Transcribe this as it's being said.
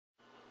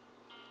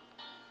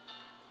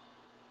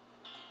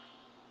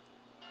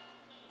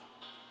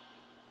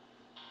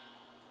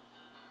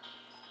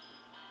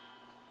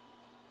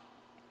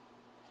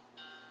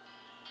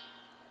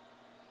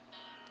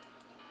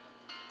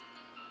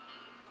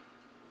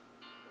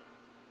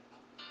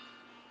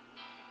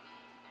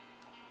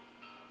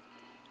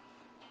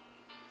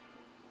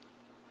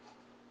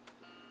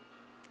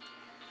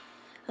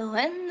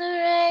When the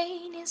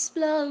rain is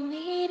blowing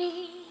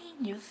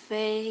in your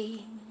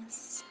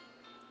face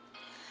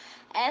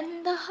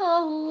and the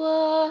whole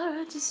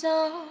world is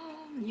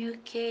on your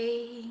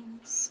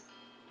case,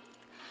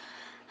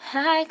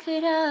 I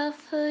could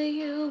offer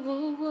you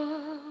a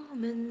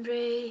warm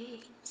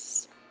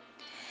embrace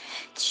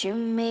to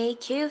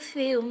make you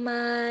feel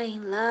my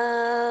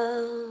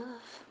love.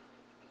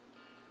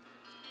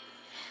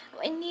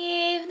 When the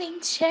evening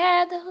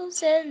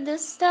shadows and the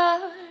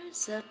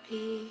stars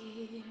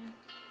appear,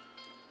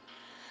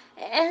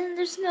 and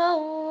there's no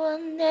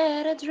one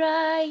there to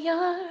dry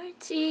your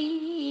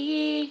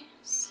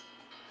tears,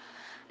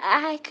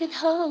 I could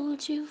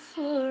hold you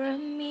for a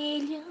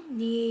million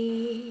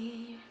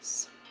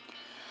years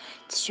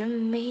to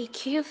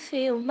make you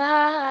feel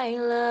my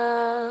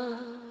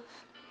love.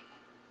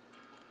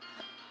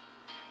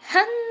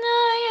 I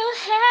know you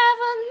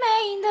haven't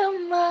made the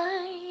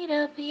mind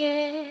up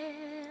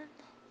yet,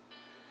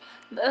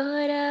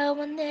 but I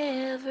will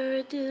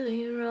never do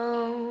you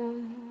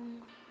wrong.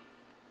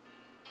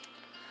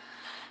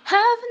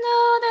 I've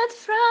known that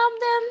from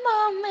the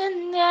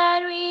moment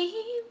that we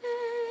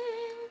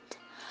met,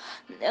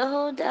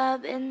 no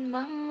doubt in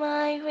my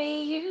mind where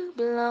you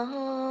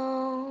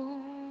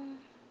belong.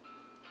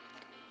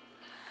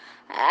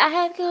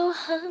 I'd go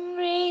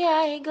hungry,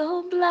 I'd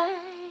go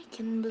black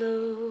and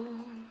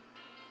blue,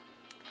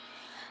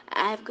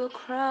 I'd go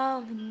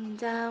crawling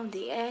down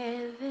the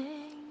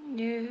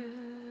avenue.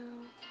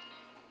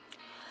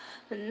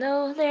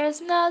 No, there's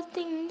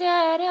nothing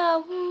that I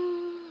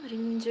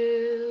wouldn't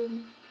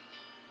do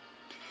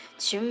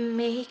to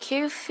make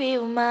you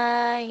feel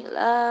my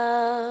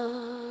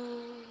love.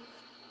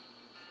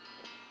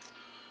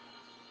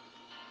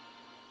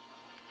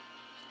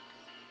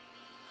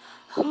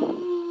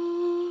 Ooh.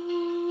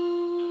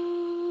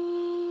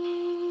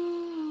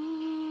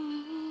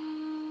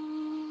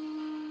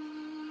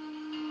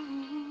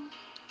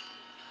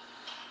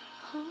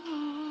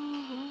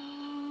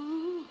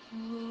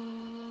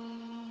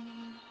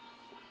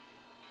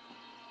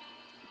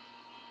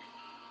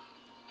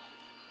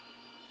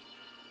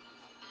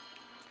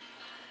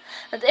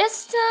 This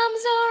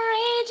storm's are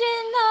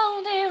raging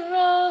on the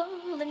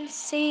rolling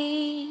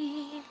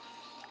sea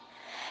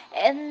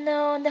and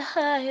on the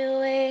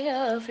highway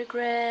of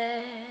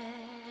regret.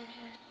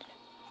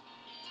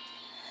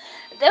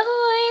 The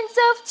winds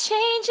of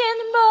change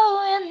and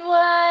blowing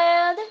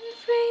wild and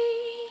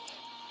free.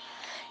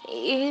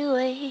 You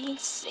ain't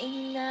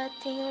seen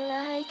nothing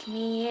like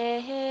me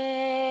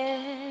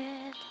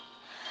yet.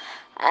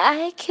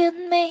 I could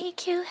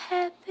make you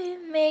happy,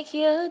 make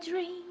your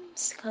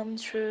dreams come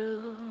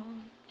true.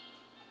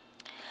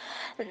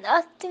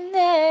 Nothing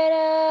that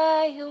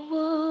I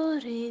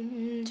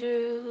wouldn't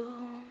do.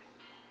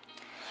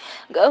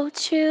 Go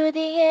to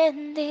the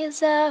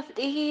ends of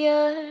the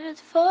earth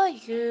for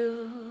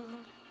you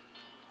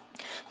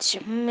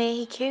to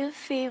make you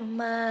feel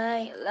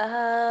my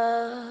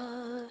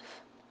love.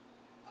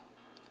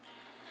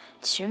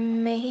 To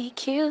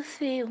make you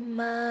feel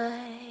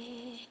my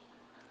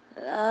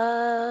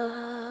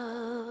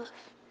love.